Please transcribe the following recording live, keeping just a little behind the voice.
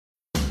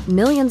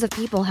Millions of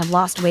people have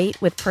lost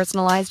weight with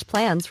personalized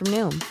plans from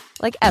Noom.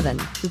 Like Evan,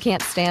 who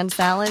can't stand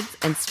salads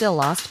and still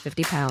lost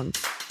 50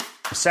 pounds.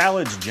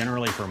 Salads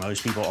generally for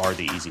most people are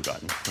the easy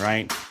button,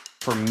 right?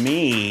 For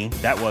me,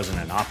 that wasn't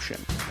an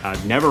option.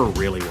 I never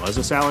really was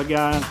a salad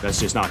guy. That's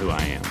just not who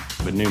I am.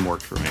 But Noom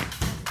worked for me.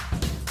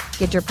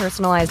 Get your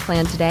personalized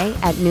plan today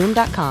at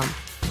Noom.com.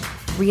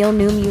 Real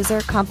Noom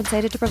user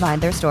compensated to provide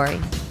their story.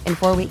 In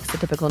 4 weeks, the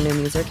typical Noom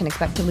user can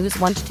expect to lose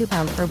 1 to 2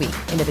 pounds per week.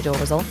 Individual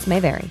results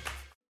may vary.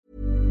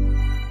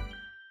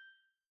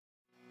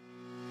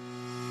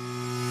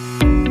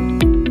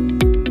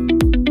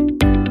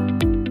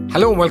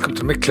 Hello and welcome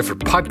to the Mick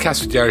Clifford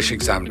podcast with the Irish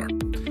Examiner.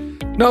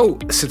 Now,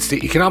 since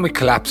the economic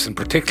collapse in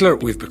particular,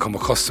 we've become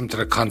accustomed to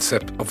the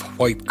concept of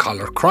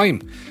white-collar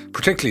crime,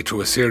 particularly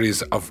through a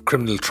series of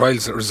criminal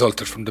trials that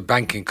resulted from the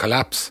banking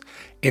collapse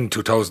in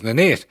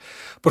 2008.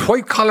 But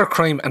white-collar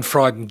crime and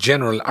fraud in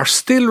general are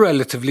still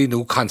relatively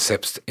new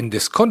concepts in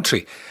this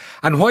country.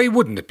 And why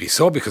wouldn't it be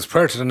so? Because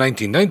prior to the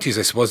 1990s,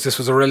 I suppose this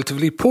was a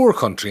relatively poor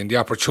country and the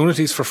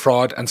opportunities for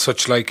fraud and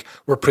such like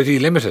were pretty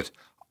limited.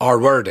 Or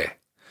were they?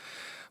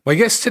 My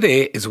guest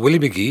today is Willie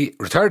McGee,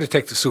 retired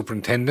detective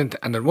superintendent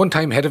and at one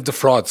time head of the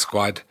fraud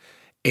squad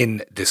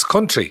in this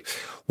country.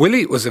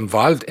 Willie was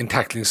involved in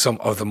tackling some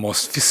of the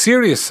most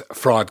serious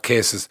fraud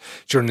cases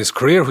during his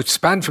career, which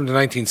spanned from the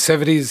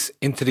 1970s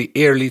into the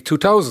early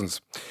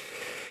 2000s.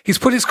 He's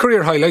put his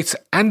career highlights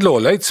and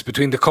lowlights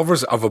between the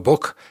covers of a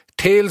book,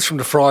 Tales from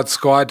the Fraud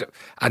Squad,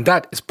 and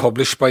that is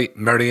published by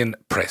Merrion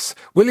Press.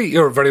 Willie,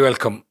 you're very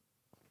welcome.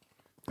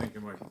 Thank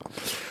you, Michael.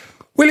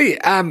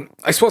 Willie,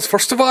 I suppose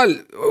first of all,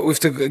 we have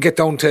to get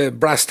down to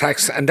brass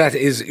tacks, and that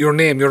is your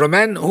name. You're a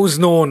man who's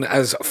known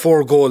as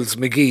 4 Goals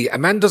McGee. A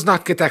man does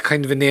not get that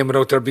kind of a name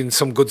without there being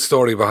some good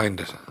story behind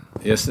it.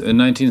 Yes, in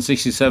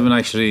 1967,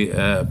 actually,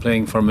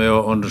 playing for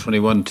Mayo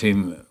under-21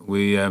 team,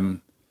 we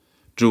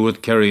drew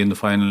with Kerry in the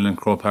final in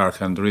Croke Park,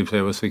 and the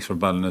replay was fixed for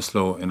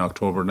Ballinasloe in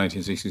October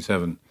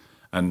 1967.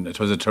 And it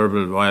was a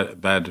terrible,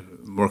 bad,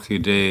 murky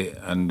day,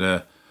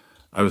 and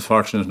I was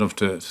fortunate enough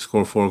to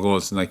score 4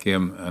 goals in that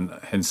game, and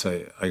hence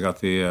I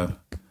got the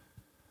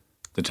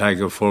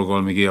tag of 4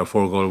 Goal McGee or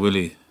 4 Goal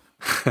Willie.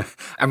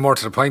 And more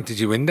to the point, did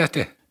you win that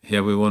day?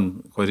 Yeah, we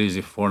won quite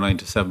easy, 4-9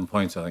 to 7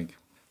 points, I think.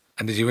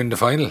 And did you win the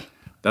final?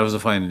 That was the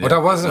final, yeah. Oh,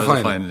 that was the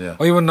final? Yeah.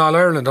 Oh, you won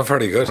All-Ireland, oh,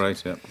 very good.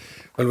 Right, yeah.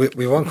 Well,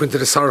 we won't go into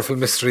the sorrowful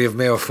mystery of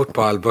Mayo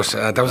football, but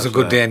that was a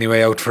good day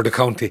anyway out for the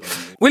county.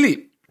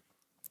 Willie,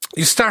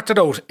 you started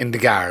out in the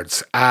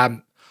Guards.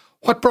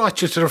 What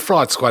brought you to the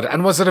fraud squad,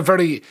 and was it a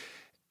very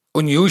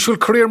unusual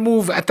career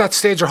move at that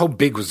stage, or how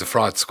big was the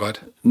fraud squad?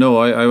 No,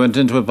 I went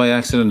into it by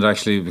accident,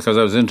 actually, because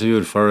I was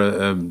interviewed for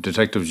a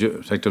detective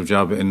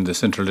job in the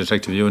Central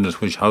Detective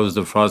Unit, which housed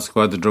the fraud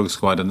squad, the drug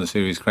squad and the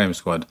serious crime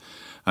squad.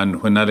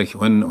 And when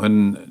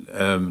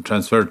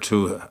transferred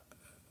to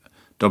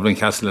Dublin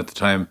Castle at the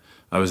time,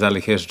 I was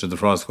allocated to the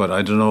fraud squad.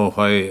 I don't know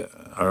why,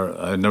 or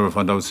I never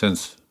found out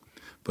since,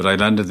 but I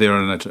landed there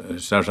and I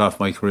started off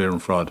my career in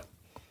fraud.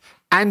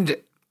 And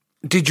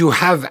did you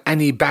have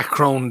any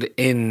background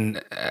in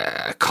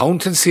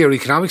accountancy or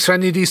economics or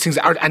any of these things?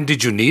 And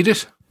did you need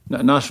it?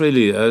 Not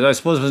really. I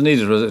suppose it was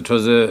needed. It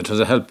was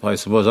a help, I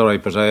suppose, all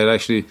right. But I had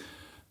actually,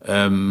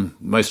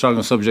 my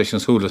strongest subject in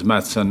school was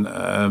maths, and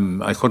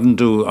I couldn't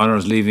do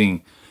honours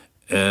leaving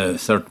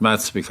cert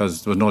maths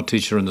because there was no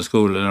teacher in the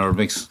school, in our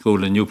mixed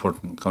school in Newport,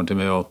 County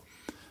Mayo,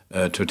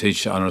 to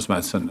teach honours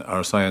maths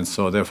or science.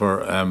 So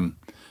therefore,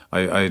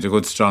 I had a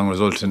good strong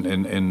result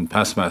in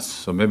pass maths,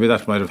 so maybe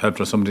that might have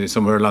helped, or somebody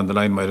somewhere along the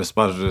line might have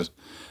spotted it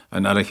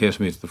and allocated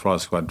me to the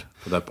fraud squad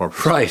for that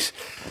purpose. Right.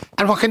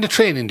 And what kind of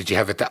training did you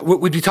have at that?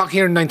 We'd be talking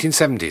here in the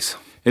 1970s.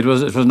 There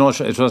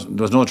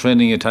was no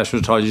training attached to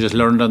it at all. You just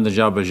learned on the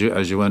job as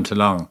you went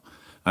along,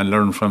 and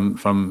learned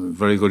from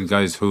very good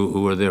guys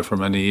who were there for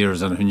many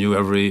years and who knew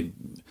every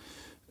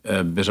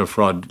bit of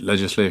fraud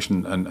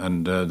legislation,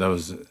 and that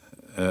was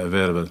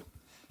available.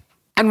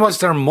 And was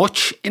there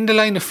much in the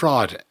line of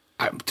fraud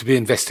to be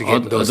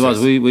investigated?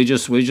 We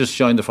just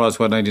joined the fraud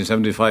squad in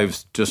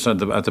 1975, just at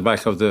the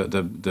back of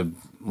the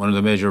one of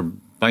the major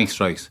bank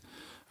strikes,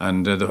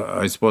 and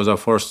I suppose our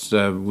first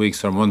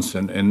weeks or months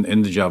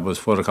in the job was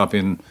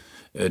photocopying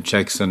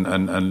checks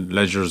and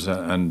ledgers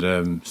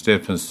and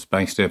statements,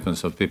 bank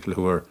statements of people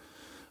who were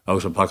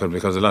out of pocket,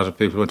 because a lot of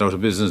people went out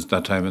of business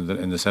that time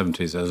in the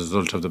 70s as a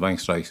result of the bank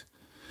strikes,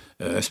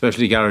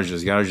 especially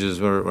garages. Garages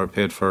were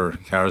paid for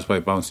cars by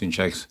bouncing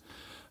checks,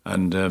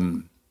 and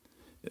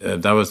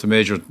that was the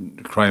major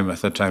crime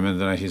at that time in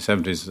the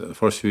 1970s. The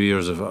first few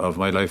years of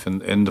my life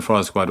in the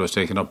fraud squad was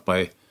taken up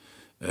by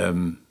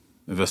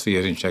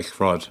investigating check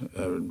fraud,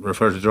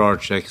 refer to drawer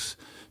checks,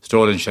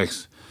 stolen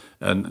checks.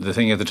 And the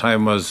thing at the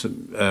time was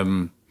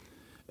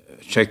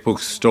checkbooks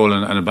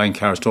stolen and a bank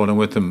card stolen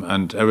with them,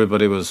 and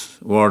everybody was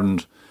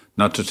warned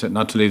not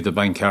to leave the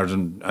bank card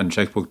and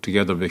checkbook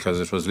together because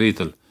it was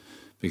lethal,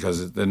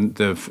 because then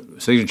the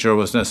signature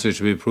was necessary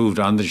to be proved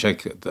on the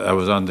check that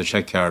was on the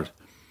check card.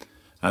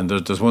 And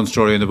there's one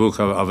story in the book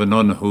of a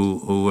nun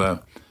who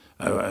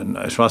And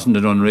it wasn't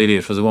a nun really,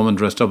 it was a woman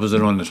dressed up as a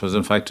nun. It was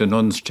in fact a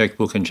nun's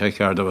checkbook and check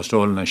card that was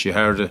stolen, and she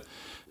hired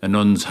a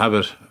nun's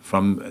habit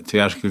from a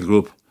theatrical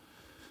group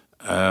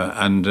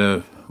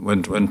and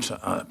went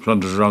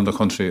plundered around the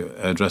country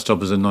dressed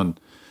up as a nun,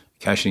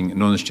 cashing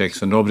nun's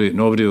checks, and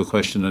nobody would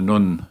question a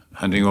nun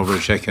handing over a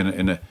check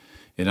in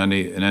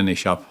any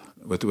shop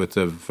with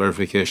the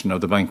verification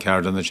of the bank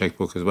card and the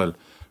checkbook as well,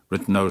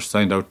 written out,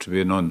 signed out to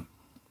be a nun.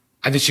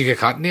 And did she get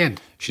caught in the end?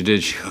 She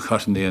did. She got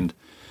caught in the end.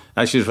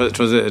 Actually,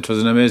 it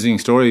was an amazing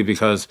story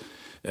because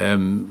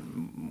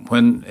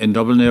when in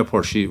Dublin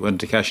Airport she went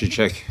to cash a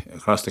cheque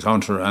across the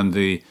counter, and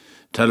the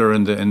teller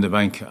in the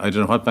bank, I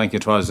don't know what bank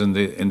it was in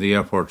the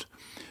airport,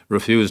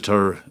 refused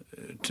to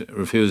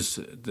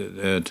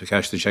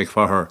cash the cheque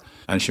for her,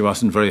 and she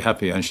wasn't very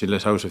happy, and she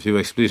let out a few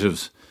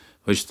expletives,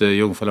 which the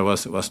young fellow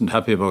wasn't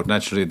happy about.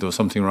 Naturally, there was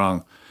something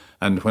wrong,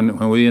 and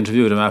when we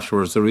interviewed him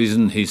afterwards, the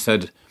reason he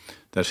said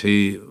that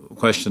he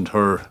questioned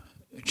her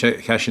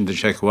cashing the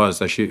cheque was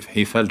that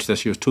he felt that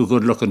she was too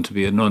good looking to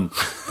be a nun.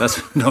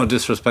 That's no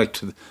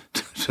disrespect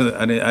to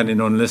any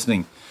nun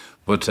listening,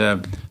 but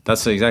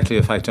that's exactly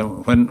a fact.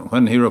 And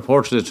when he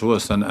reported it to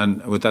us,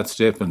 and with that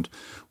statement,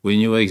 we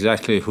knew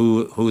exactly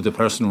who the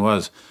person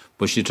was.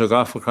 But she took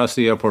off across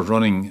the airport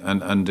running,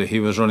 and he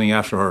was running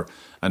after her,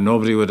 and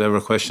nobody would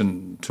ever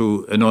question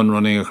to a nun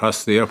running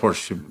across the airport.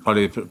 She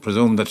probably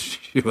presumed that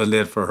she was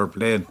late for her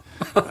plane,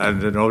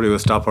 and nobody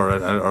would stop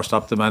her or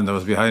stop the man that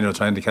was behind her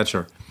trying to catch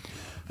her.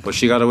 But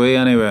she got away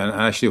anyway, and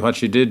actually what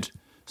she did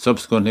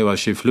subsequently was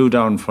she flew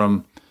down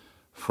from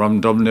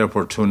Dublin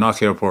Airport to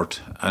Knock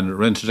Airport and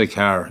rented a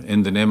car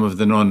in the name of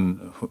the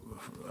nun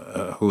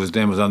whose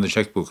name was on the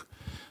checkbook.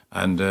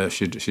 And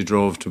she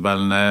drove to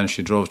Ballina, and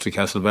she drove to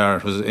Castlebar.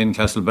 It was in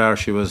Castlebar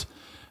she was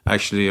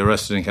actually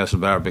arrested in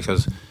Castlebar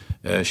because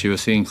she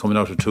was seen coming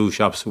out of two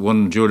shops,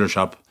 one jeweller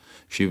shop.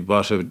 She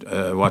bought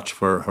a watch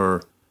for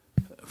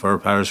her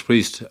parish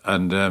priest,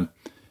 and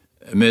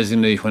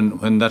amazingly,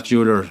 when that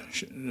jeweller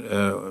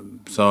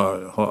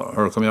saw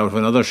her coming out of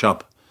another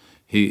shop,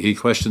 he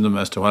questioned them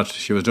as to what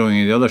she was doing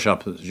in the other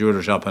shop, the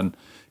jeweller shop, and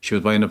she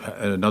was buying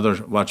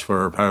another watch for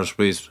her parish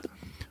priest.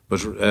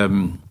 But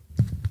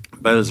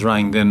bells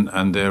rang then,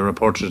 and they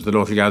reported to the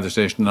local gather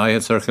station. I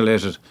had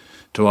circulated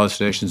to all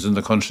stations in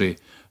the country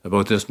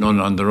about this nun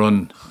on the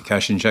run,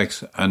 cashing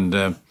cheques, and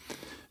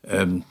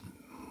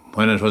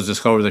when it was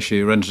discovered that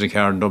she rented a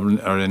car in Dublin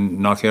or in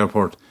Knock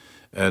Airport,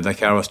 that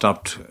car was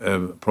stopped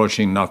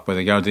approaching Knock by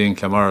the Gardaí in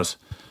Clamars,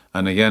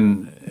 and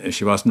again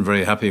she wasn't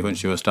very happy when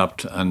she was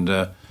stopped, and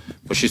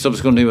but she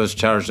subsequently was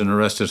charged and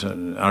arrested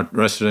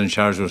and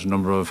charged with a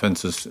number of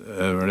offences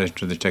related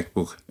to the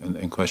chequebook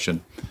in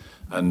question.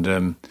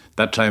 And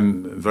that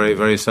time, very,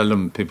 very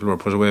seldom people were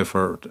put away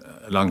for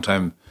a long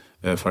time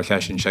for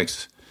cashing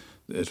cheques.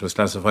 It was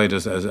classified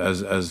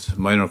as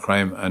minor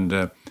crime,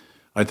 and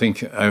I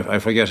think I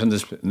forget in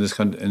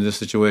this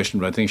situation,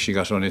 but I think she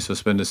got only a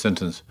suspended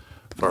sentence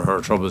for her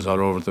troubles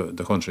all over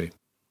the country.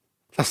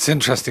 That's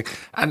interesting.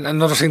 And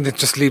another thing that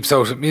just leaps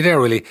out at me there,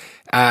 Willie,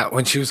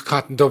 when she was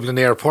caught in Dublin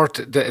Airport,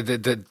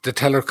 the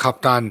teller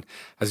copped on,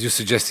 as you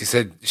suggest. He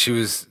said she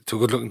was too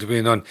good looking to be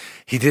a nun.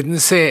 He didn't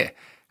say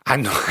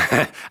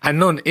a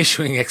nun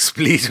issuing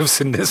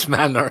expletives in this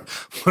manner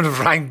would have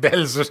rang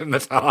bells with him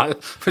at all,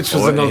 which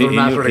was another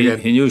matter again.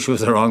 He knew she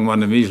was the wrong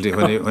one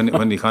immediately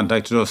when he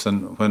contacted us,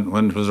 and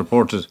when it was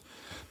reported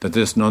that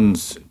this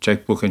nun's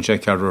checkbook and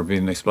check card were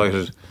being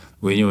exploited,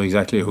 we knew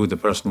exactly who the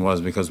person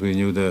was, because we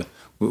knew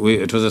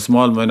it was a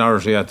small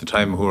minority at the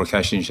time who were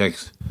cashing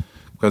cheques,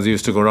 because they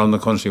used to go around the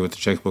country with the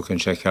checkbook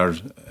and check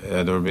card.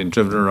 They were being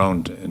driven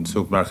around in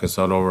supermarkets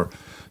all over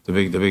the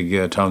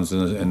big towns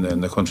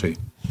in the country.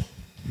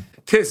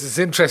 This is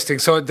interesting.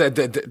 So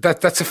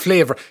that's a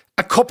flavour.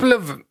 A couple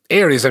of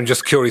areas I'm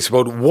just curious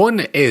about.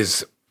 One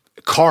is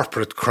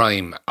corporate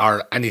crime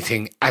or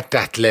anything at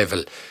that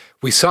level.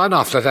 We saw an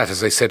awful lot of that,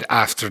 as I said,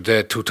 after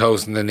the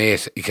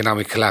 2008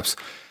 economic collapse.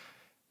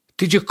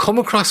 Did you come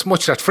across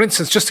much of that? For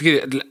instance, just to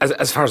get,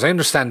 as far as I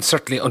understand,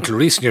 certainly until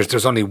recent years,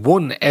 there's only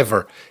one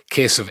ever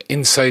case of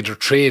insider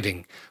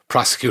trading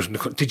prosecuting.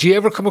 Did you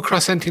ever come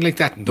across anything like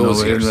that in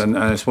those years? And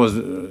I suppose,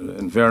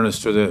 in fairness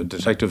to the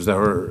detectives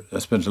that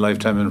spent a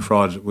lifetime in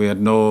fraud, we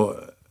had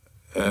no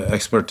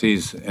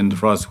expertise in the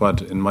fraud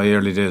squad in my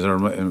early days or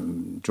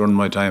during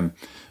my time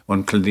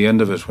until the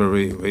end of it, where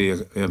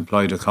we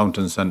employed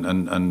accountants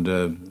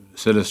and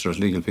solicitors,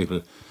 legal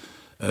people,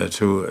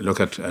 to look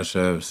at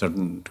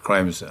certain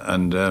crimes.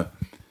 And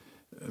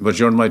but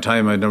during my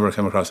time, I never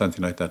came across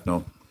anything like that.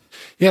 No.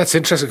 Yeah, it's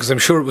interesting because I'm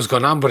sure it was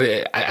going on, but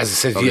as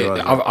I said,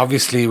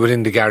 obviously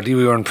within the Gardaí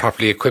we weren't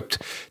properly equipped.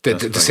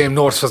 The same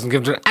notice wasn't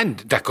given to it, and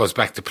that goes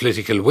back to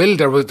political will.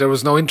 There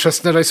was no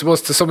interest in it, I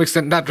suppose, to some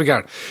extent in that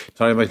regard.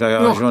 Sorry, Mike, I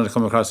just wanted to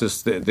come across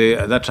this. At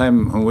that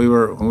time when we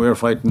were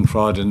fighting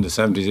fraud in the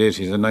 70s,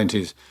 80s, and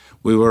 90s,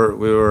 we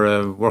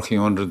were working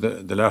under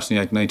the Larceny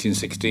Act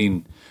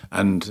 1916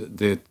 and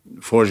the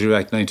Forgery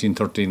Act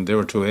 1913. They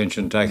were two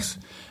ancient acts,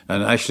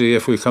 and actually,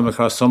 if we come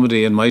across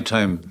somebody in my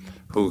time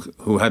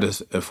who had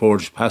a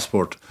forged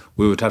passport,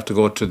 we would have to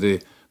go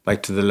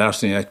back to the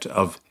Larceny Act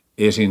of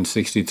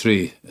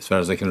 1863, as far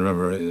as I can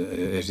remember,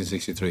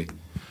 1863.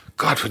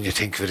 God, when you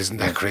think of it, isn't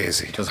that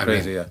crazy? That's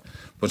crazy, yeah.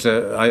 But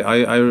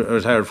I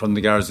retired from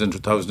the Guards in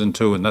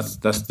 2002, and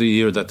that's the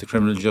year that the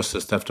Criminal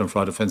Justice Theft and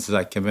Fraud Offences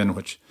Act came in,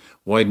 which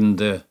widened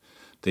the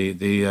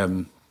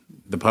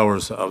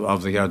powers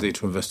of the Gardaí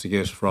to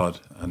investigate fraud.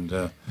 And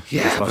but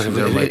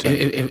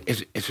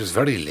it was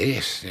very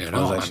late, you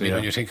know.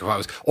 When you think of what it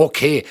was,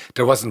 okay,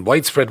 there wasn't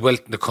widespread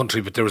wealth in the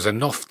country, but there was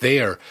enough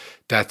there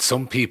that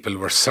some people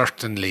were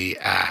certainly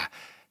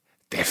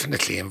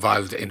definitely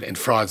involved in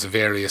frauds of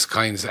various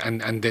kinds,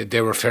 and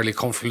they were fairly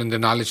comfortable in the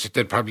knowledge that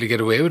they'd probably get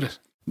away with it.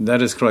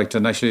 That is correct.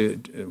 And actually,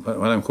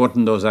 when I'm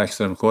quoting those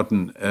acts, I'm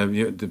quoting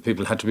the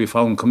people had to be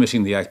found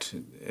committing the act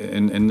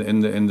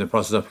in the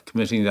process of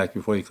committing the act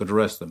before you could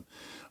arrest them.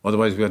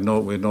 Otherwise, we had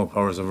no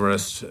powers of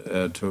arrest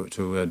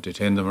to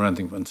detain them or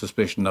anything on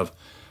suspicion of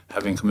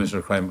having committed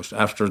a crime. But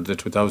after the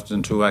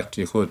 2002 Act,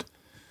 you could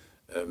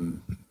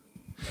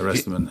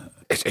arrest them.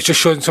 It's just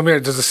showing somewhere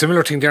there's a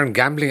similar thing there in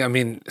gambling. I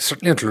mean,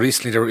 certainly until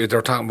recently they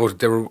were talking about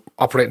they were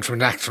operating from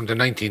an act from the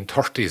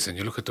 1930s, and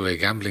you look at the way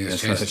gambling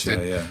has changed.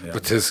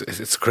 But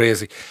it's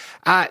crazy.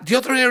 The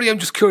other area I'm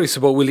just curious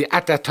about, Willie,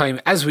 at that time,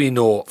 as we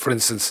know, for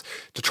instance,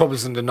 the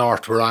Troubles in the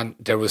North were on.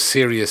 There was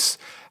serious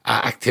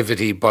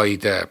activity by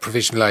the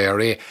Provisional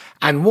IRA,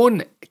 and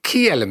one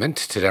key element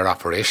to their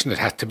operation, it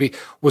had to be,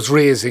 was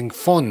raising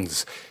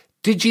funds.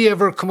 Did you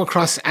ever come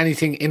across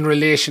anything in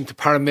relation to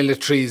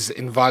paramilitaries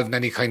involved in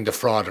any kind of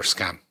fraud or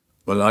scam?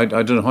 Well, I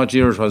don't know what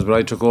year it was, but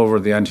I took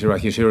over the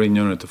anti-racketeering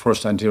unit, the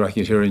first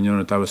anti-racketeering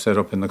unit that was set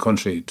up in the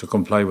country to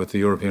comply with the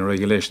European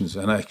regulations.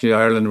 And actually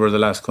Ireland were the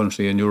last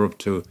country in Europe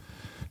to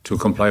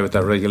comply with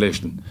that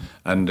regulation.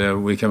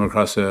 And we came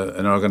across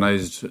an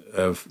organised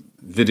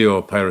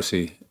video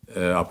piracy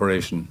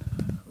operation,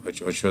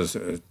 which was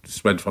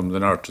spread from the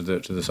north to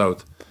the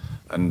south.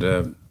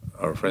 And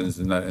our friends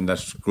in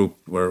that group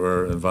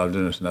were involved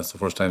in it, and that's the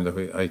first time that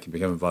I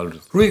became involved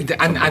with it. Really?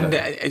 And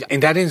in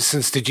that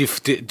instance,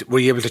 were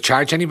you able to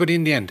charge anybody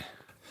in the end?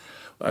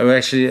 I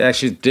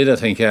actually did, I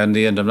think, in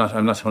the end. I'm not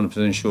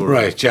 100% sure.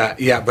 Right,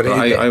 yeah. But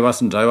I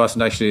wasn't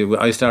actually.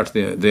 I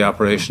started the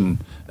operation.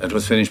 It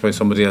was finished by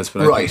somebody else,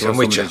 but right, I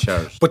think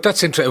charged. But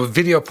that's interesting.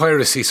 Video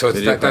piracy, so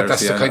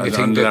that's the kind of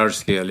thing on a large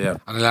scale, yeah.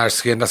 On a large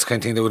scale, that's the kind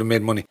of thing that would have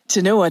made money.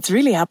 To know what's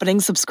really happening,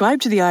 subscribe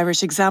to the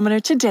Irish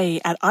Examiner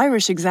today at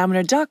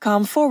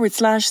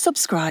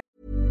irishexaminer.com/subscribe.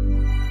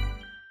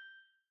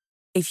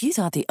 If you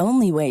thought the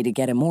only way to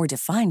get a more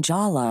defined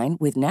jawline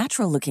with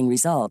natural-looking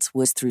results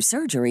was through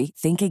surgery,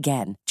 think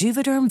again.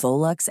 Juvederm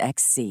Volux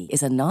XC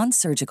is a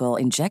non-surgical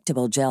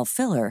injectable gel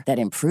filler that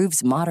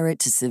improves moderate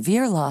to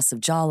severe loss of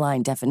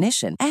jawline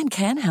definition and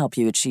can help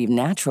you achieve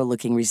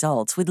natural-looking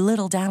results with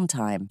little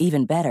downtime.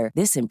 Even better,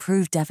 this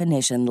improved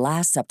definition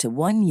lasts up to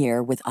 1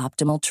 year with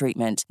optimal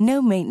treatment.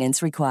 No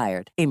maintenance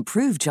required.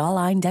 Improve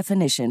jawline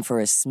definition for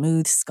a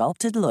smooth,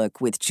 sculpted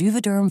look with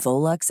Juvederm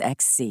Volux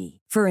XC.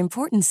 For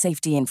important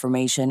safety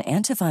information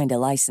and to find a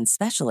licensed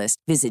specialist,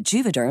 visit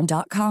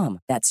Juvederm.com.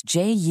 That's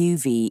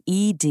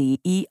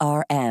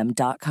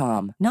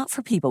JUVEDERM.com. Not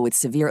for people with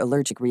severe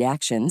allergic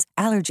reactions,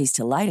 allergies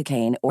to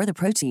lidocaine, or the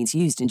proteins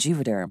used in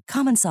Juvederm.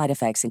 Common side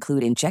effects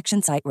include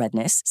injection site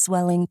redness,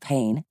 swelling,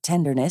 pain,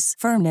 tenderness,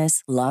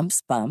 firmness,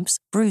 lumps, bumps,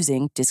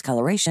 bruising,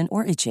 discoloration,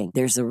 or itching.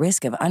 There's a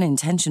risk of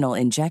unintentional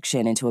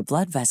injection into a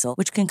blood vessel,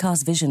 which can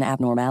cause vision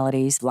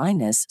abnormalities,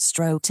 blindness,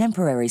 stroke,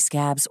 temporary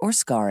scabs, or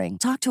scarring.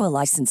 Talk to a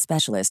licensed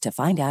specialist to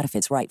find out if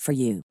it's right for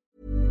you.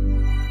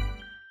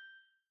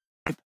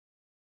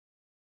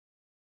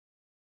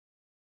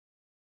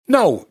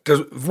 No,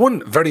 there's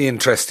one very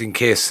interesting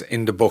case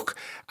in the book,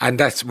 and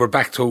we're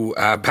back to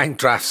bank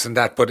drafts and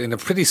that, but in a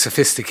pretty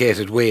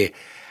sophisticated way.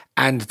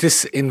 And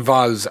this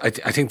involves, I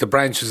think the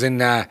branch was in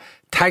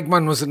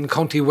Tagman, was it in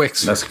County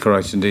Wexford? That's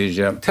correct indeed,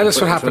 yeah. Tell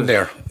us what happened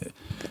there.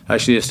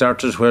 Actually, it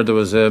started where there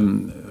was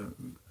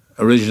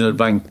original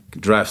bank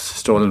drafts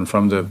stolen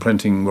from the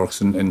printing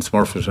works in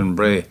Smurfit and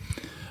Bray,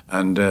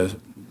 and a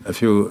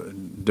few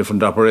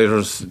different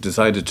operators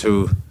decided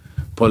to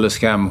pull a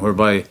scam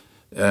whereby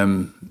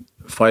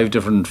 5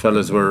 different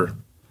fellas were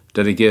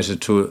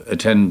dedicated to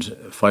attend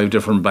 5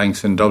 different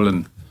banks in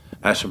Dublin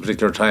at a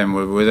particular time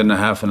within a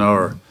half an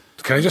hour.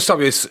 Can I just stop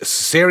you?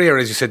 Syria,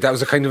 as you said, that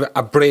was a kind of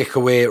a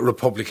breakaway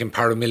Republican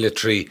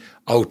paramilitary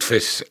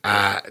outfit.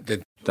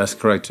 That's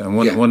correct. And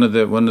one of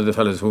the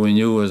fellas who we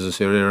knew was a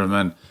Syria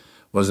man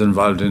was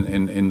involved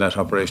in that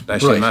operation.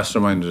 Actually,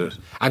 masterminded it.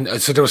 And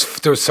so there was.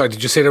 Sorry,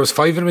 did you say there was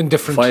 5 of them in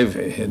different?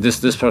 5.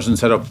 This person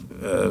set up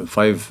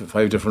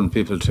 5 different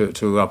people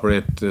to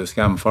operate the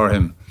scam for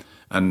him,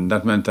 and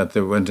that meant that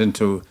they went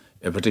into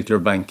a particular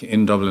bank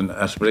in Dublin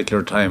at a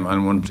particular time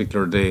on one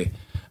particular day,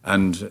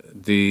 and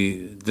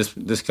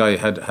this guy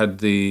had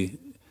the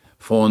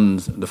phone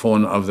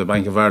of the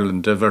Bank of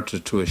Ireland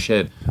diverted to a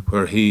shed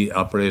where he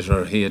operated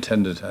or he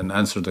attended and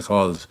answered the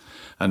calls,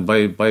 and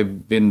by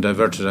being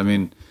diverted, I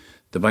mean,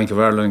 the Bank of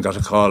Ireland got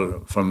a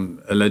call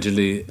from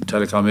allegedly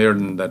Telecom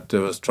Éireann that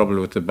there was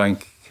trouble with the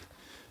bank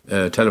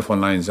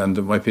telephone lines and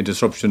there might be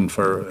disruption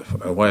for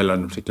a while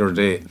on a particular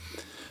day.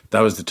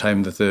 that was the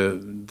time that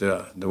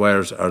the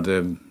wires or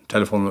the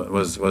telephone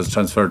was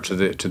transferred to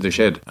the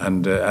shed.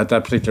 And at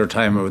that particular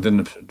time,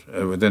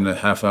 within a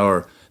half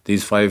hour,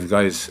 these 5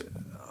 guys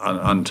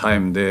on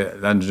time, they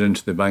landed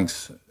into the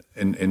banks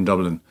in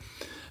Dublin.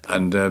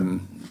 And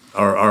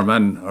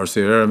our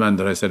Sierra man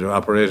that I said who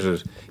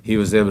operated it, he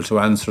was able to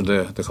answer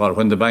the call.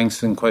 When the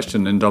banks in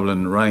question in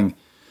Dublin rang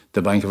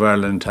the Bank of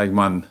Ireland in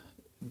Tagman,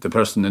 the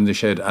person in the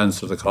shed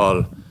answered the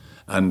call.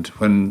 And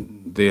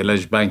when the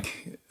alleged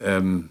bank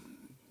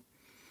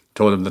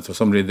told him that there was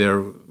somebody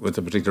there with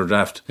a particular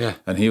draft,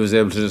 and he was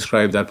able to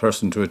describe that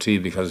person to a T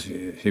because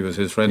he was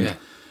his friend,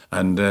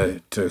 and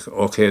to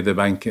okay the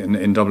bank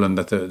in Dublin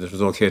that it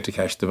was okay to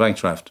cash the bank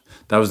draft.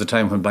 That was the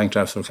time when bank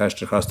drafts were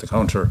cashed across the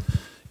counter,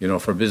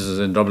 for business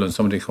in Dublin.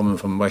 Somebody coming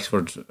from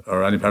Wexford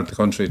or any part of the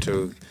country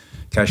to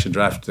cash a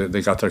draft,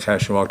 they got their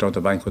cash and walked out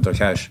the bank with their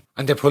cash.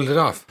 And they pulled it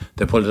off?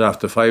 They pulled it off.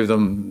 The 5 of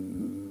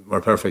them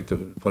were perfect. They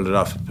pulled it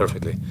off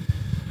perfectly.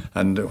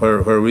 And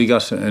where we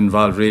got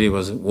involved really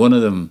was one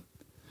of them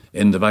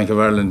in the Bank of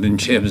Ireland in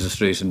James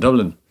Street in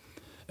Dublin.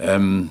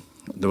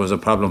 There was a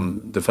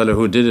problem. The fellow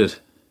who did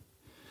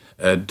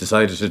it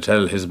decided to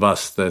tell his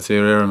boss, the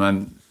Sierra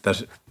man,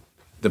 that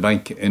the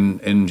bank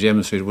in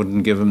James Street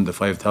wouldn't give him the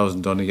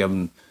 5,000, only give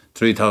him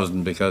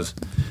 3,000 because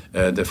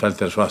they felt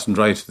that it wasn't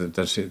right,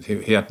 that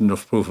he hadn't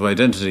enough proof of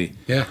identity.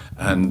 Yeah.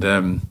 And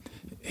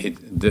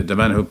the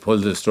man who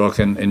pulled the stroke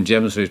in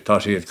James Street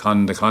thought he had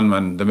conned the con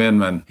man, the main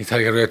man. He thought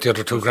he got away with the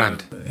other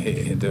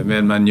 $2,000. The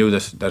main man knew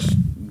that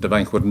the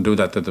bank wouldn't do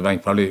that the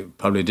bank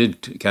probably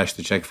did cash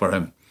the cheque for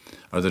him,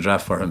 or the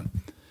draft for him.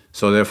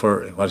 So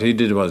therefore, what he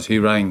did was he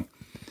rang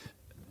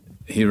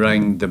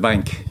the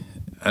bank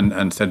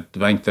and told the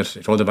bank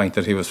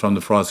that he was from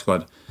the fraud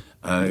squad.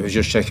 He was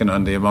just checking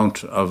on the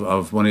amount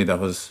of money that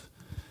was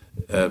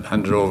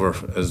handed over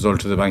as a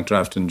result of the bank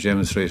draft in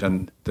James Street,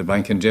 and the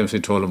bank in James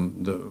Street told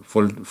him the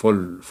full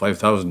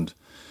 5,000.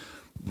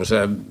 But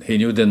he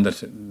knew then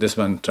that this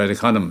man tried to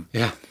con him.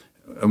 Yeah.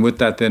 And with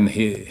that, then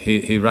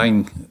he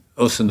rang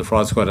us in the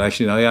fraud squad.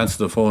 Actually, I answered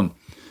the phone,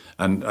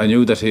 and I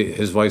knew that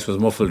his voice was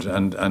muffled,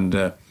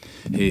 and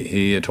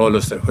he told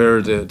us that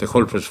where the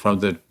culprit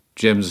from the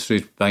James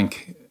Street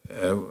Bank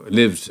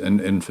lived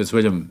in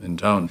Fitzwilliam in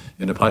town,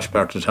 in a posh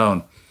part of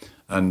town,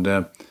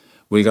 and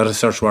we got a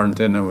search warrant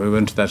in, and we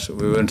went to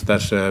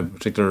that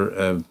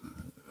particular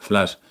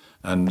flat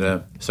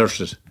and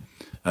searched it,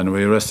 and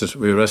we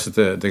arrested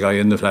the guy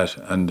in the flat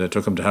and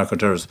took him to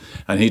Harcourters,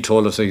 and he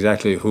told us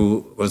exactly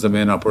who was the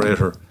main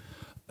operator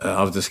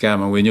of the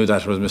scam, and we knew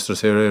that was Mr.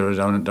 Sierra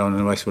down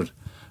in Wexford.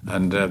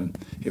 And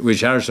we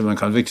charged him and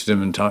convicted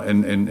him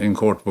in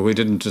court, but we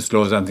didn't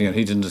disclose anything, and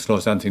he didn't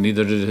disclose anything.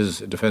 Neither did his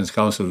defence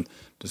counsel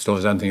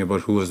disclose anything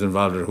about who was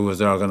involved or who was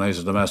the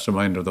organiser, the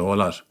mastermind of the whole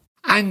lot.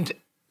 And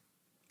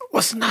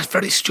wasn't that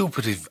very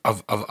stupid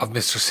of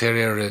Mr.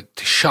 Sierra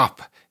to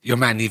shop your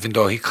man, even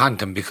though he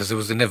conned him, because it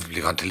was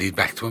inevitably going to lead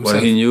back to himself?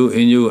 Well, he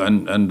knew,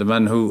 and the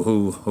man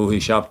who he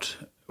shopped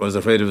was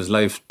afraid of his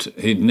life.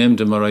 He named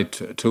him all right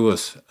to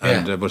us,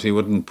 and but he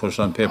wouldn't push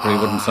on paper. He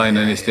wouldn't sign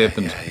any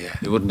statement.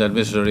 He wouldn't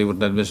admit it, or he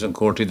wouldn't admit it in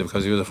court either,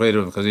 because he was afraid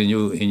of it, because he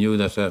knew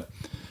that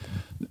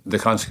the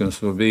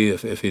consequence would be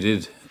if he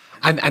did.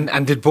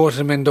 And did both of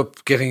them end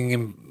up getting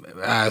him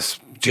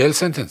jail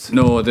sentence?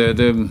 No,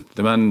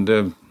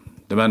 the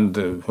man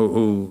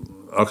who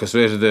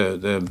orchestrated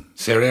the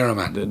Sierra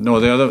man.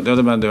 The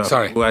other man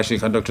who actually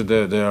conducted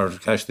or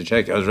cashed the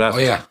cheque as draft.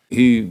 Oh yeah.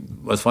 He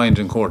was fined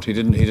in court. He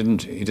didn't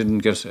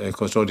get a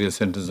custodial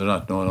sentence or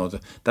not. No.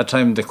 That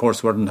time the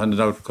courts weren't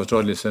handed out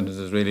custodial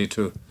sentences really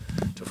to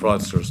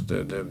fraudsters.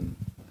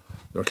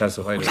 They were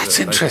classified. Well, that's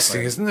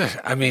interesting, isn't it?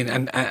 I mean,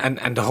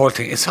 and the whole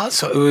thing. It's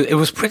also it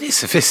was pretty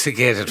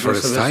sophisticated for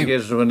its time.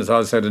 Sophisticated when it's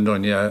all said and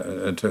done.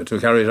 Yeah, to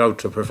carry it out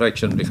to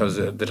perfection, because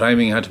the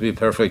timing had to be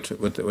perfect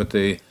with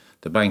the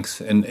banks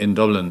in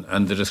Dublin,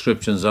 and the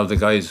descriptions of the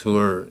guys who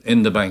were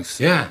in the banks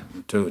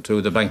to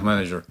the bank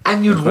manager.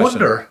 And you'd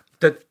wonder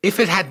that if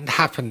it hadn't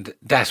happened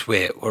that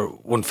way, where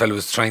one fellow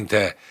was trying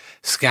to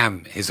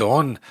scam his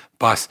own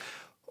boss,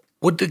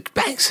 would the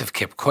banks have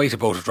kept quiet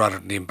about it rather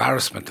than the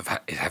embarrassment of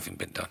it having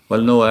been done?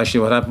 Well, no, actually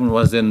what happened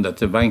was then that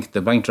the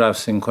bank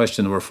drafts in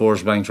question were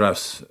forged bank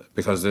drafts,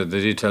 because the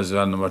details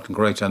on them weren't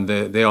correct, and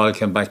they all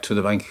came back to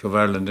the Bank of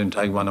Ireland in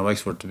Tagman and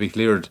Wexford to be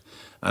cleared,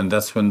 and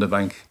that's when the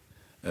bank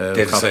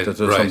decided that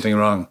there was something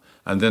wrong.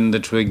 And then they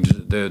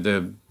twigged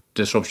the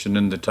disruption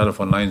in the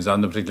telephone lines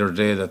on the particular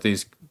day that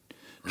these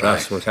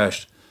drafts were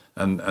cashed,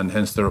 and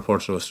hence the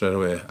report to us straight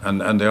away.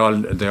 And they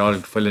all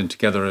fell in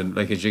together and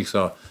like a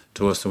jigsaw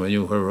to us, and we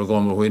knew where we were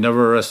going, but we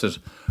never arrested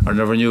or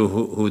never knew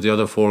who the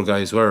other 4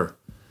 guys were.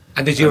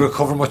 And did you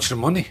recover much of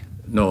the money?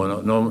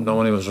 No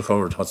money was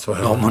recovered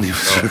whatsoever. No money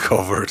was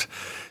recovered.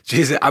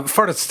 Jeez,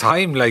 for its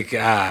time,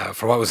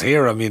 for what was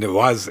here, I mean, it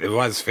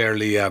was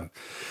fairly.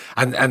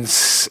 And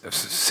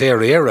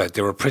Sierra,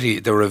 they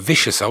were a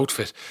vicious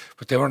outfit,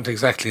 but they weren't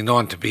exactly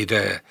known to be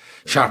the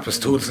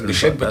sharpest tools in the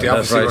shed. But they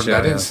obviously were in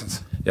that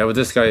instance. Yeah, but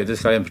this guy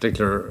in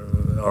particular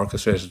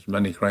orchestrated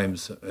many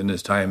crimes in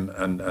his time,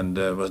 and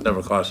was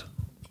never caught.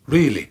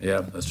 Really?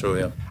 Yeah, that's true,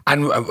 yeah.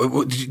 And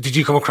did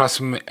you come across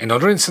them in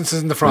other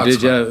instances in the fraud? We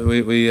did,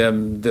 yeah.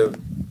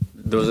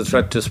 There was a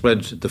threat to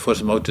spread the foot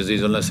and mouth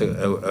disease unless a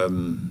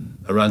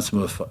ransom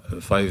of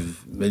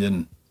 £5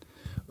 million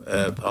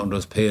pound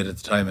was paid at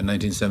the time in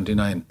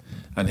 1979.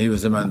 And he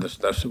was the man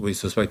that we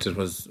suspected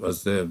was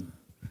the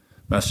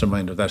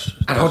mastermind of that.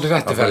 And how did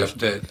that develop?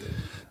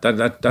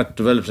 That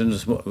developed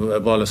into a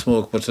ball of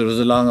smoke, but it was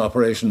a long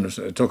operation.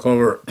 It took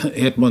over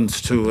 8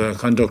 months to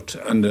conduct,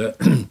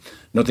 and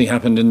nothing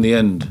happened in the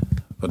end.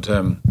 But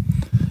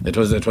it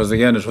was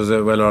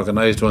a well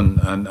organised one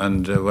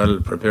and a well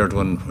prepared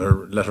one where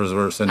letters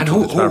were sent. And to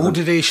the department. Who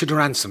did they issue the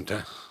ransom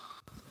to?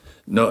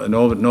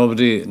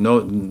 Nobody.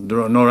 There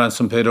were no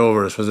ransom paid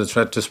over. It was a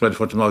threat to spread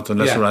foot and mouth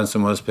unless the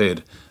ransom was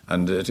paid,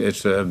 and it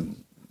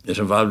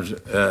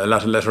involved a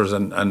lot of letters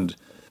and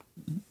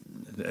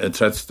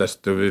threats that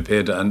they would be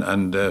paid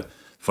and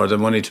for the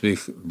money to be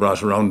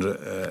brought around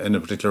in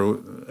a particular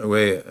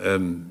way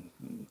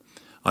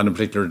on a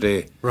particular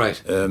day,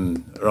 right?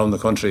 Around the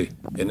country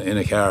in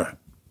a car,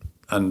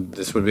 and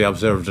this would be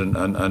observed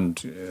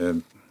and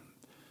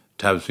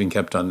tabs being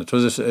kept on. It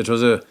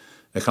was a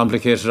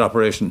complicated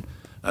operation,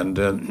 and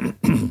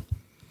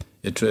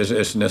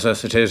it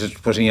necessitated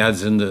putting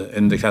ads in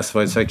the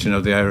classified section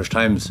of the Irish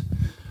Times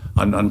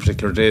on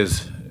particular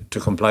days to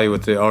comply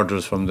with the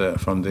orders from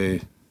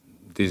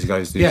these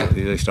guys, these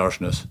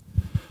extortionists.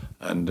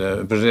 And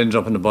but it ended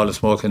up in a ball of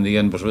smoke in the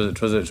end. But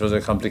it was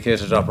a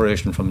complicated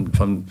operation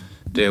from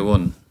day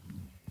one.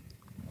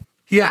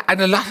 Yeah,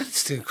 and a lot of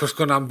this thing, of course,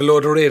 going on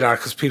below the radar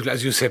because people,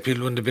 as you say,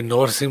 people wouldn't have been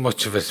noticing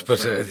much of it.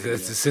 But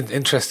it's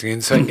interesting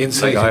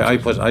insight. I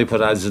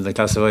put ads in the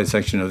classified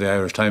section of the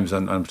Irish Times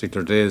on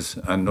particular days,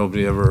 and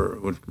nobody ever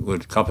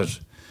would cop it.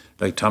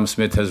 Like Tom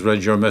Smith has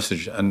read your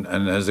message and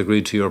has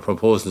agreed to your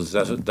proposals.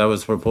 That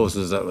was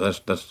proposals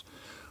that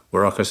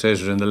were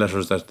orchestrated in the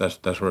letters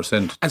that were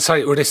sent. And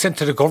sorry, were they sent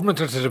to the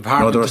government or to the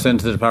department? No, they were sent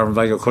to the Department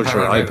of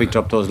Agriculture. I picked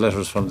up those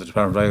letters from the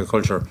Department of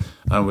Agriculture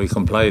and we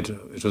complied.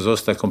 It was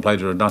us that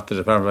complied, or not the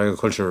Department of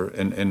Agriculture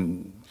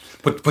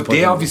But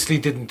they obviously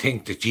didn't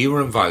think that you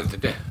were involved,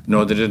 did they?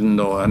 No, they didn't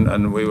know,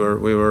 and we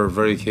were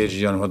very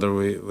cagey on whether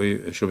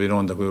we should be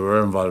known that we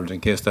were involved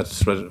in case that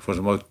foot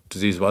and mouth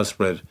disease was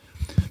spread,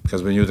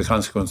 because we knew the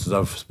consequences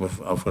of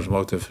foot and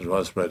mouth if it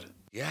was spread.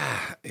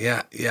 Yeah.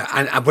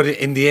 And but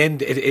in the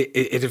end,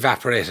 it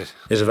evaporated.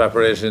 It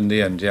evaporated in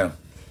the end, yeah.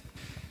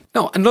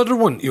 Now, another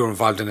one you were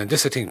involved in, and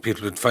this I think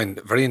people would find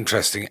very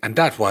interesting, and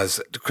that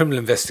was the criminal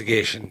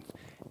investigation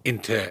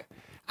into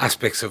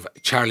aspects of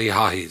Charlie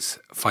Haughey's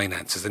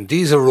finances. And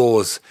these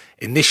arose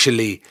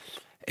initially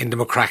in the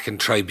McCracken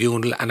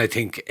Tribunal, and I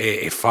think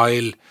a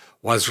file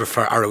was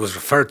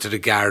referred to the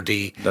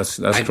Gardaí. That's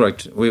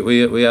correct.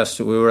 We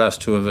were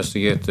asked to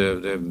investigate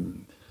the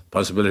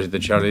possibility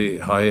that Charlie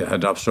Haughey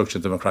had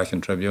obstructed the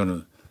McCracken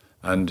Tribunal,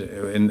 and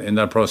in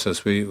that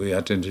process we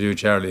had to interview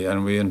Charlie,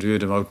 and we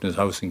interviewed him out in his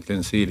house in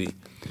Clinseely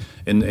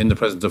in the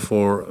presence of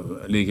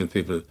 4 legal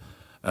people.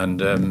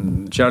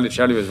 And Charlie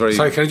was very...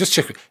 Sorry, can I just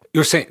check?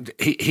 You're saying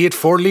he had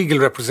 4 legal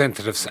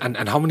representatives,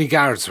 and how many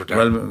guards were there?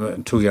 Well,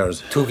 2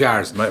 guards. 2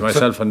 guards.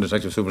 Myself and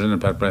Detective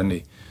Superintendent Pat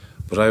Brendy.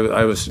 But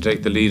I was to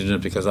take the lead in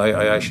it because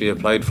I actually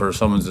applied for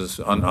summonses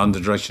on the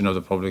direction of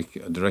the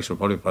Director of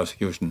Public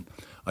Prosecution.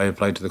 I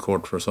applied to the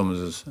court for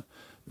summonses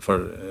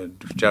for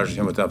charging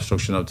him with the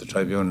obstruction of the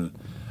tribunal,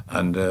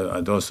 and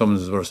those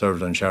summonses were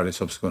served on Charlie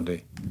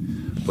subsequently.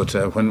 But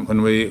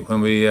when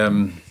we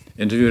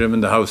interviewed him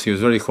in the house, he was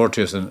very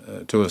courteous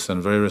to us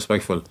and very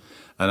respectful,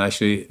 and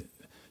actually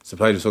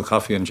supplied us with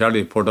coffee. And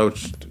Charlie poured out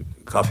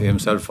coffee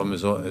himself from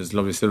his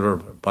lovely silver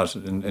pot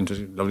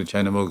into lovely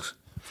china mugs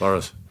for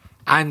us.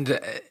 And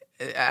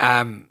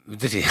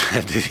did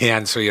he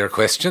answer your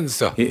questions,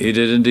 though? He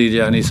did indeed,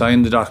 yeah, and he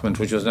signed the document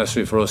which was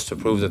necessary for us to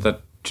prove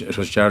that it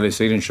was Charlie's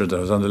signature that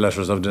was on the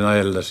letters of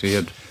denial that he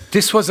had.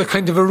 This was a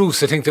kind of a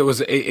ruse, I think, that was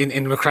in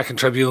McCracken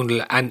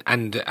Tribunal,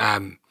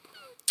 and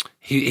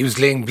he was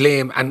laying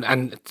blame,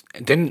 and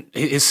then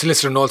his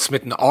solicitor Noel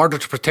Smith, in order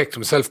to protect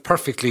himself,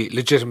 perfectly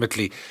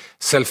legitimately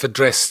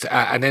self-addressed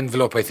an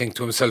envelope, I think,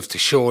 to himself to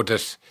show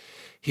that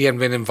he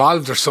hadn't been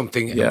involved or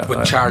something.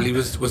 When Charlie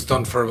was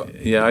done for...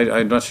 Yeah,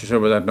 I'm not sure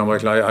about that now,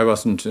 Michael. I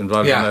wasn't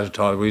involved in that at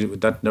all.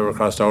 That never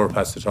crossed our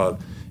paths at all.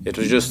 It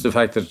was just the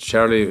fact that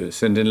Charlie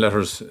sent in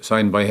letters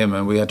signed by him,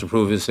 and we had to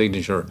prove his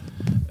signature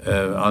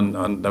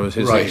on that was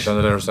his signature on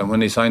the letters. And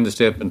when he signed the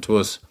statement to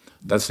us,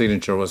 that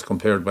signature was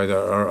compared by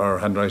our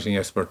handwriting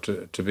expert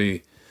to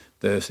be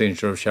the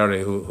signature of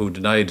Charlie, who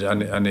denied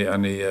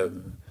any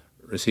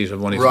receipt of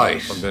money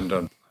from being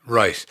done.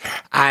 Right,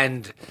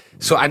 and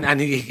so and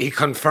he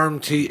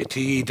confirmed to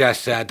you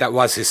that that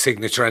was his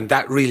signature, and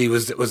that really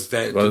was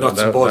the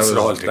nuts and bolts of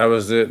the whole thing.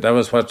 That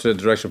was what the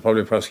Director of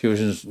Public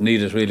Prosecutions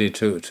needed really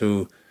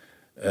to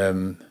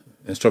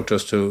instruct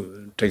us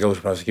to take out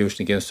a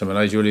prosecution against him, and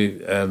I duly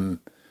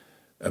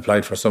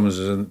applied for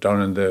summonses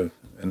down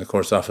in the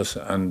court's office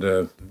and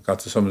got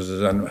the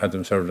summonses and had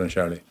them served on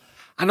Charlie.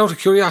 And out of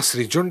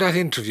curiosity, during that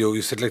interview,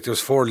 you said there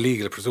was 4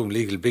 legal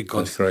big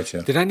guns. That's correct,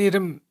 yeah. Did any of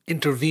them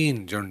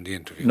intervene during the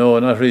interview? No,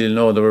 not really,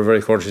 no. They were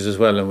very courteous as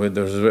well, and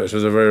it was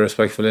a very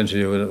respectful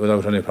interview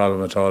without any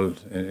problem at all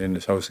in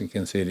this house in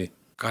Kinsey.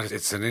 God,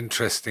 it's an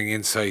interesting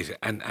insight.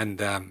 And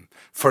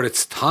for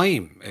its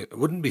time, it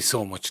wouldn't be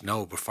so much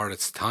now, but for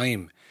its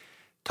time,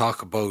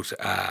 talk about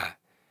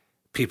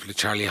people of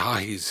Charlie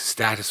Haughey's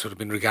status would have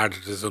been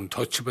regarded as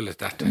untouchable at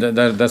that time.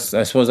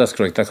 I suppose that's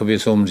correct. That could be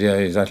assumed, yeah,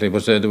 exactly.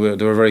 But they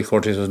were very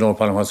courteous. There was no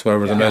problem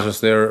whatsoever. They met us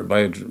there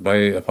by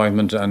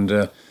appointment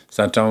and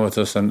sat down with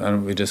us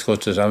and we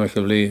discussed it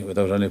amicably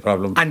without any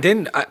problem. And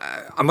then,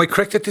 am I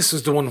correct that this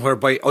was the one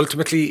whereby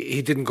ultimately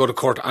he didn't go to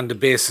court on the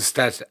basis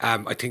that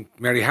I think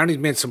Mary Harney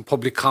made some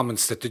public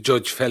comments that the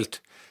judge felt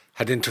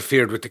had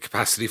interfered with the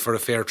capacity for a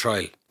fair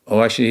trial?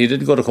 Oh, actually, he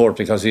did go to court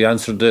because he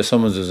answered the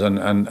summonses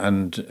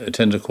and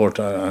attended court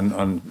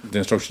on the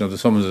instruction of the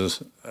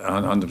summonses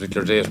on the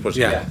particular date. But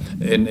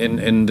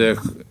in the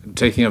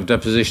taking of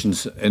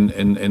depositions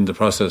in the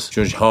process,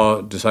 Judge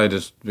Haw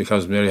decided,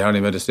 because Mary Harney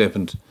made a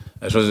statement,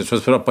 it was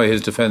put up by his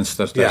defence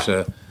that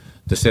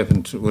the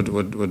statement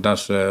would not...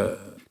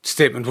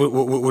 statement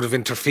would have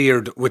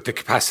interfered with the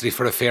capacity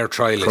for a fair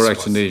trial.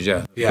 Correct, indeed,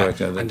 yeah.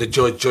 Correct, and the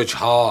Judge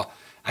Haw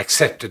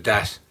accepted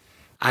that.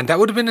 And that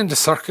would have been in the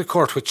circuit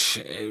court, which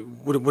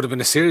would have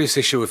been a serious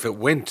issue if it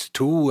went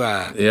to...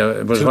 but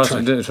it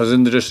was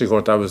in the district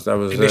court. That was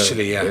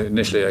initially,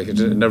 Initially, it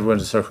never went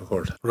to circuit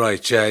court.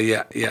 Right,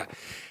 yeah.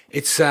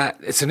 It's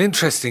an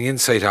interesting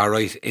insight, all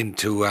right,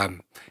 into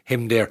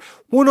him there.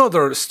 One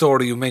other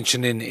story you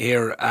mentioned in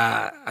here,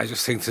 I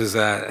just think there's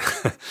a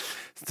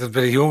bit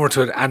of humour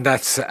to it, and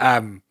that's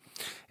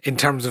in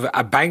terms of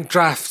a bank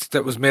draft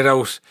that was made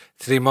out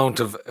to the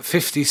amount of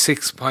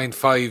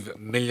 $56.5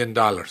 million.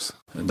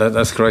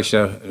 That's correct,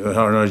 yeah.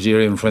 Our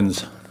Nigerian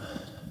friends.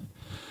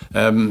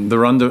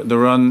 They're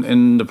on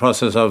in the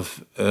process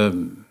of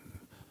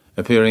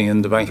appearing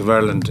in the Bank of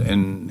Ireland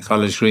in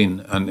College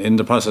Green, and in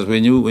the process we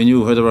knew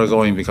where they were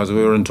going because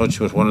we were in touch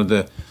with one of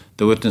the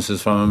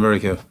witnesses from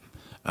America.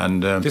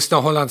 And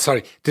hold on,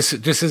 sorry. This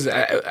is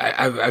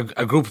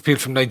a group of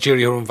people from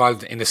Nigeria who were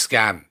involved in a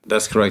scam.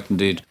 That's correct,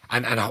 indeed.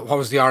 And what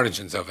was the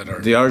origins of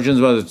it? The origins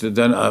was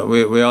then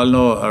we all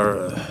know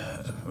are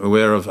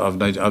aware of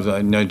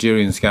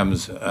Nigerian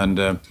scams,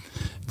 and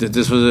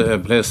this was a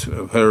place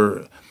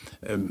where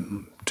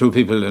 2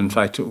 people, in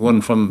fact, one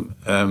from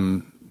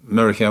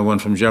America and one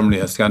from Germany,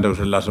 had scanned out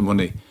a lot of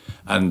money,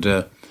 and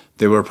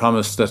they were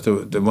promised that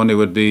the money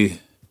would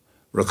be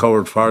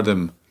recovered for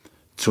them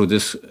through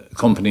this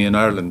company in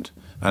Ireland,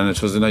 and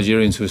it was the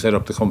Nigerians who set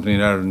up the company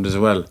in Ireland as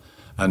well,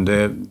 and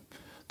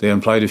they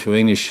employed a few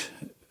English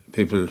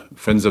people,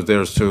 friends of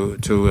theirs,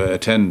 to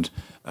attend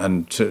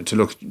and to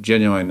look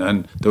genuine,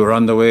 and they were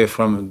on the way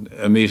from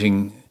a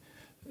meeting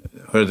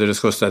where they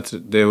discussed that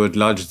they would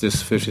lodge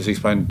this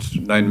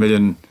 56.9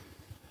 million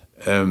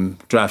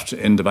draft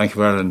in the Bank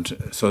of Ireland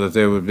so that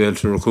they would be able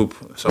to recoup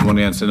some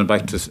money and send it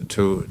back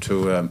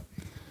to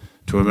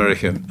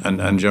America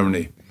and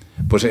Germany.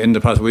 But in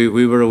the past,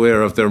 we were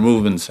aware of their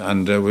movements,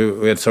 and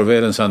we had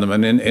surveillance on them.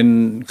 And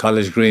in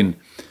College Green,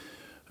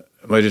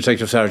 my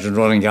Detective Sergeant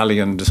Ronan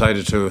Galligan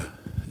decided to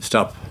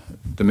stop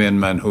the main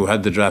man who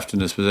had the draft in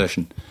his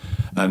possession,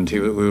 and we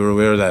were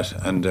aware of that.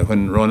 And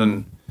when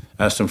Ronan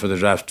asked him for the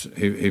draft,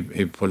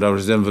 he pulled out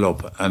his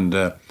envelope,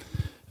 and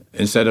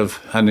instead of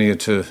handing it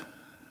to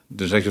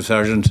the Detective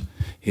Sergeant,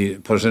 he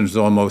put it into his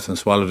own mouth and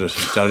swallowed it,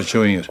 started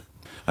chewing it.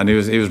 And he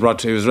was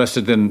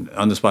arrested then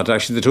on the spot.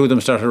 Actually, the 2 of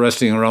them started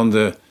wrestling around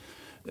the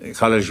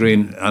College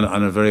Green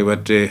on a very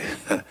wet day,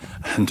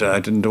 and I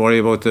didn't worry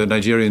about the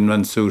Nigerian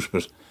man's suit,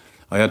 but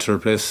I had to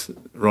replace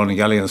Ronan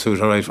Galligan's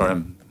suit all right for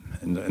him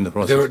in the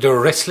process. They were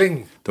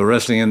wrestling? They were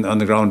wrestling on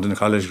the ground in the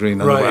College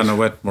Green on a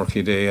wet,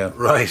 murky day, yeah.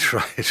 Right.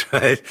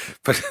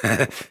 But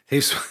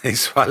he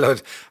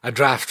swallowed a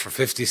draft for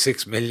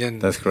 $56 million.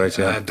 That's correct,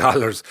 yeah.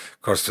 Dollars.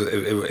 Of course,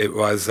 it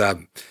was a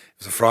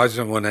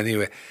fraudulent one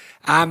anyway.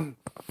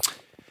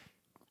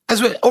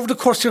 As well, over the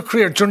course of your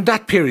career, during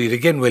that period,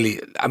 again, Willie,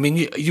 I mean,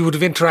 you would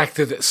have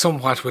interacted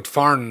somewhat with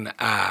foreign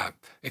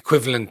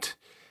equivalent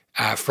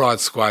fraud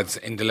squads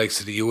in the likes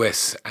of the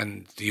US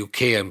and the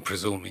UK, I'm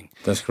presuming.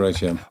 That's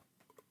correct, yeah.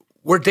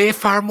 Were they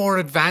far more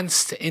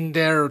advanced in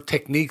their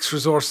techniques,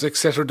 resources,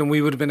 etc., than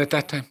we would have been at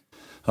that time?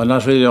 Oh,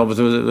 not really, no, but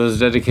there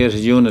was a dedicated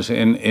unit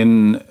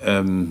in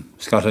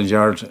Scotland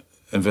Yard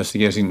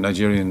investigating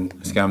Nigerian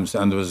scams,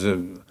 and there was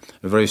a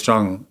very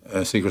strong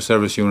Secret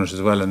Service unit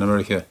as well in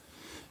America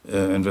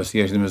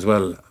investigating them as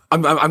well.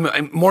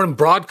 I'm more in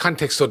broad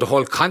context, so the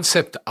whole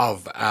concept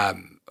of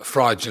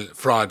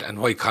fraud and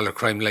white-collar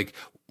crime, like,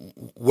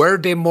 were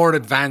they more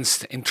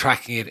advanced in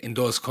tracking it in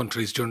those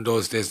countries during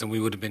those days than we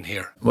would have been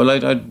here? Well,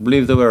 I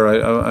believe they were.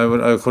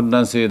 I couldn't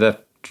answer you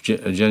that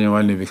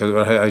genuinely, because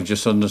I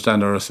just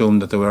understand or assume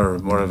that they were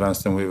more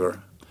advanced than we were.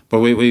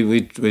 But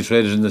we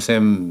traded in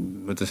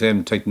with the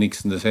same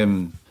techniques and the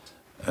same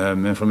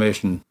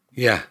information.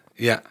 Yeah.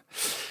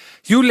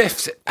 You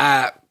left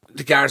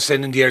the Guards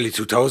then in the early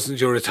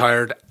 2000s. You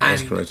retired.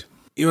 That's correct.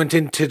 you went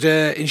into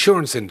the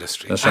insurance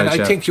industry. That's and right,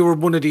 I yeah. think you were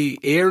one of the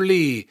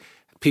early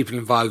people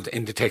involved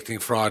in detecting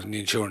fraud in the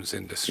insurance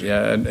industry.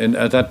 Yeah, and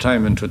at that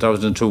time in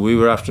 2002, we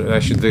were after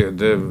actually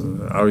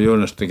our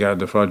unit,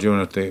 the fraud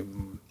unit, they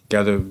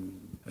gather.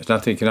 It's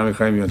not the economic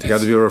crime unit. They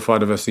gather Bureau of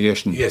Fraud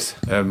Investigation. Yes.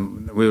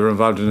 We were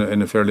involved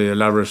in a fairly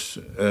elaborate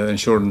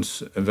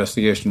insurance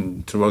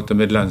investigation throughout the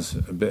Midlands,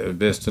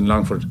 based in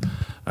Longford,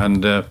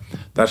 and that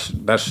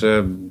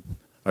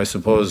I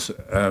suppose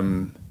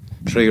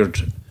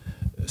triggered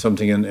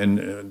something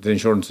in the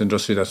insurance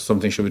industry that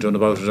something should be done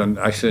about it. And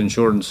actually,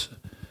 insurance.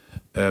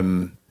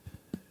 They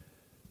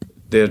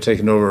had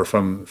taken over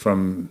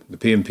from the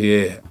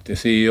PMPA. The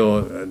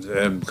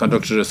CEO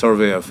conducted a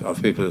survey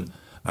of people,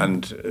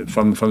 and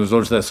from the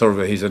results of that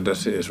survey, he said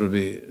that it would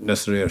be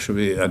necessary or should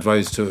be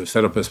advised to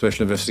set up a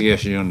special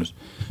investigation unit.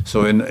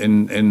 So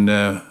in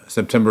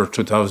September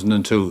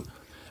 2002,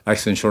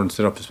 AXA Insurance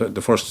set up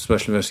the first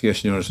special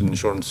investigation unit in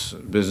insurance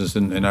business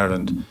in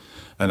Ireland,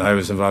 and I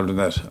was involved in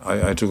that.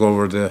 I took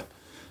over the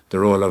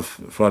role of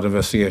fraud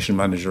investigation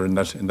manager in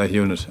that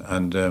unit,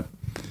 and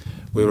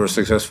we were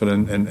successful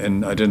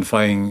in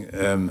identifying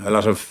a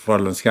lot of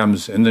fraudulent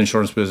scams in the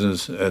insurance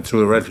business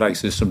through a red flag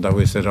system that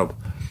we set up.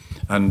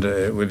 And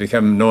we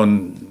became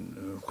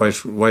known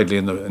quite widely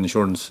in the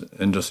insurance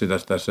industry.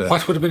 That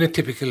What would have been a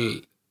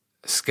typical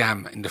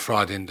scam in the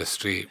fraud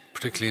industry,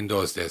 particularly in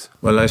those days?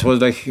 Well, I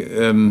suppose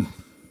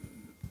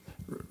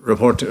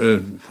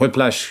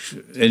whiplash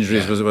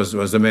injuries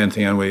was the main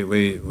thing, and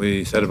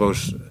we set about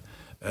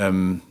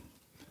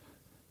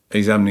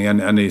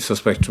examining any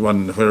suspect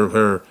one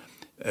where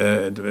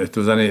if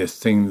there was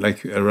anything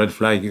like a red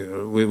flag.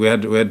 We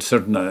had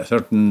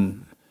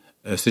certain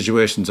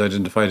situations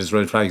identified as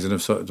red flags, and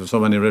if there were so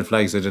many red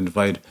flags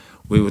identified,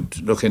 we would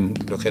look in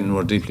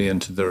more deeply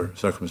into their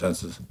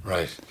circumstances.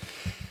 Right.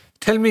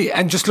 Tell me,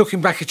 and just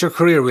looking back at your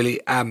career, Willie,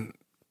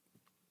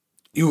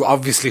 you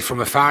obviously from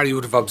afar you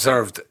would have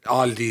observed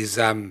all these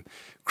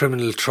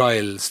criminal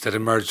trials that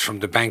emerged from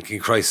the banking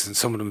crisis, and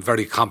some of them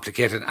very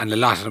complicated, and a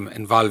lot of them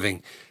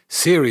involving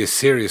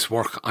serious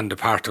work on the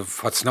part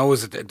of what's now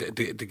is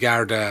the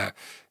Garda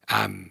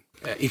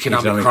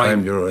Economic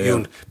Crime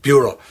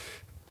Bureau.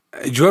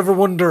 Do you ever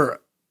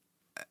wonder,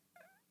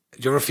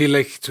 do you ever feel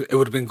like it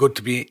would have been good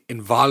to be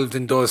involved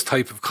in those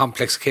type of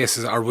complex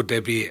cases, or would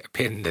they be a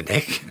pain in the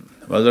neck?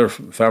 Well, they're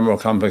far more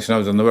complex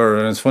now than they were,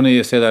 and it's funny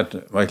you say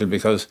that, Michael,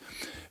 because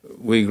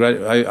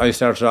I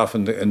started off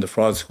in the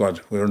fraud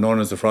squad. We were known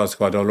as the fraud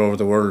squad all over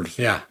the world.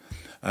 Yeah.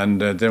 And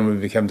then we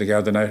became the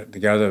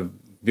Garda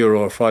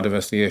Bureau of Fraud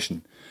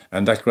Investigation,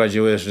 and that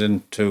graduated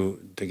into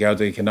the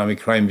Garda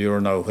Economic Crime Bureau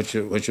now, which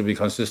would be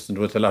consistent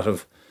with a lot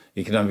of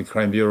economic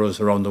crime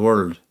bureaus around the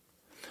world.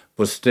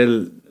 But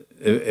still,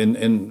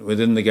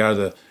 within the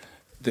Garda,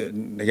 the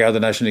Garda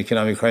National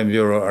Economic Crime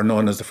Bureau are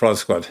known as the Fraud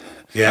Squad.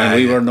 Yeah, and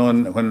we were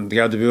known, when the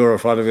Garda Bureau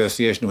of Fraud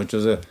Investigation, which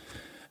was a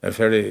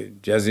fairly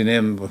jazzy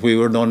name, but we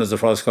were known as the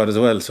Fraud Squad as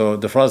well. So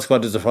the Fraud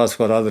Squad is the Fraud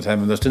Squad all the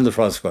time, and they're still the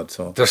Fraud Squad.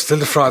 So they're still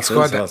the Fraud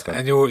Squad,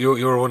 and you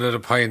were one of the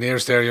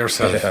pioneers there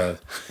yourself. Yeah,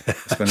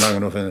 it's been long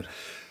enough in it.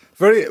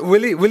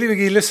 Willie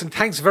McGee, listen,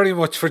 thanks very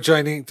much for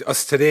joining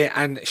us today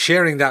and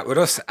sharing that with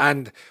us.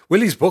 And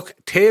Willie's book,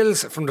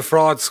 Tales from the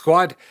Fraud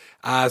Squad,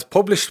 is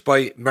published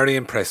by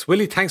Merriam Press.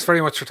 Willie, thanks very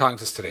much for talking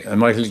to us today.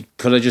 And Michael,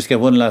 could I just get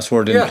one last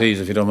word in,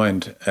 please, if you don't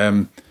mind?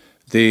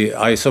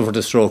 I suffered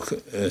a stroke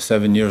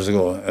 7 years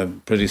ago, a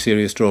pretty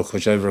serious stroke,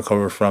 which I've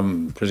recovered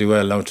from pretty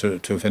well now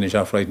to finish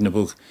off writing a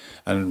book.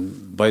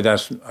 And by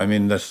that, I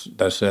mean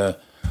that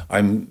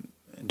I'm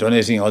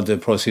donating all the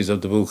proceeds of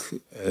the book,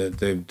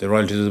 the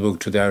royalties of the book,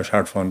 to the Irish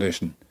Heart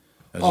Foundation.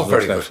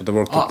 Very good. For the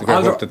work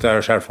that the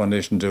Irish Heart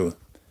Foundation do.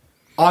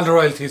 All the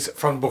royalties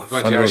from the book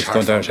going to the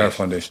Irish Heart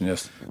Foundation,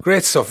 yes.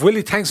 Great stuff.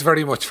 Willie, thanks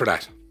very much for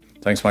that.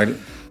 Thanks, Michael.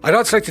 I'd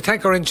also like to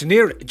thank our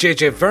engineer,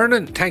 JJ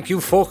Vernon. Thank you,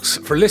 folks,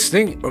 for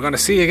listening. We're going to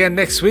see you again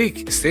next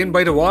week. Stay in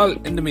by the wall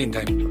in the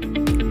meantime.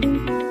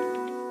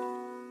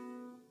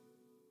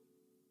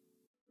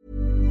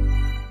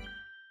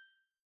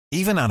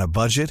 Even on a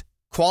budget,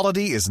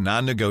 quality is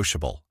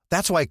non-negotiable.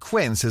 That's why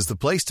Quince is the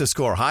place to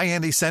score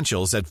high-end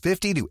essentials at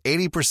 50 to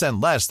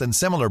 80% less than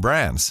similar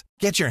brands.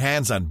 Get your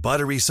hands on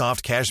buttery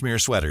soft cashmere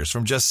sweaters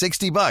from just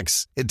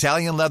 $60,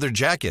 Italian leather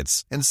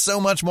jackets, and so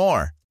much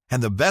more.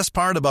 And the best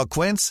part about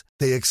Quince,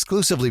 they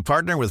exclusively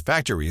partner with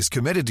factories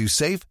committed to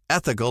safe,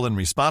 ethical, and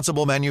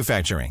responsible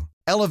manufacturing.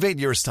 Elevate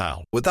your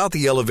style without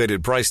the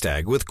elevated price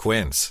tag with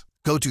Quince.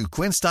 Go to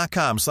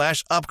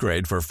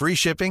quince.com/upgrade for free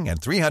shipping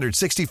and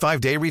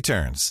 365-day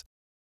returns.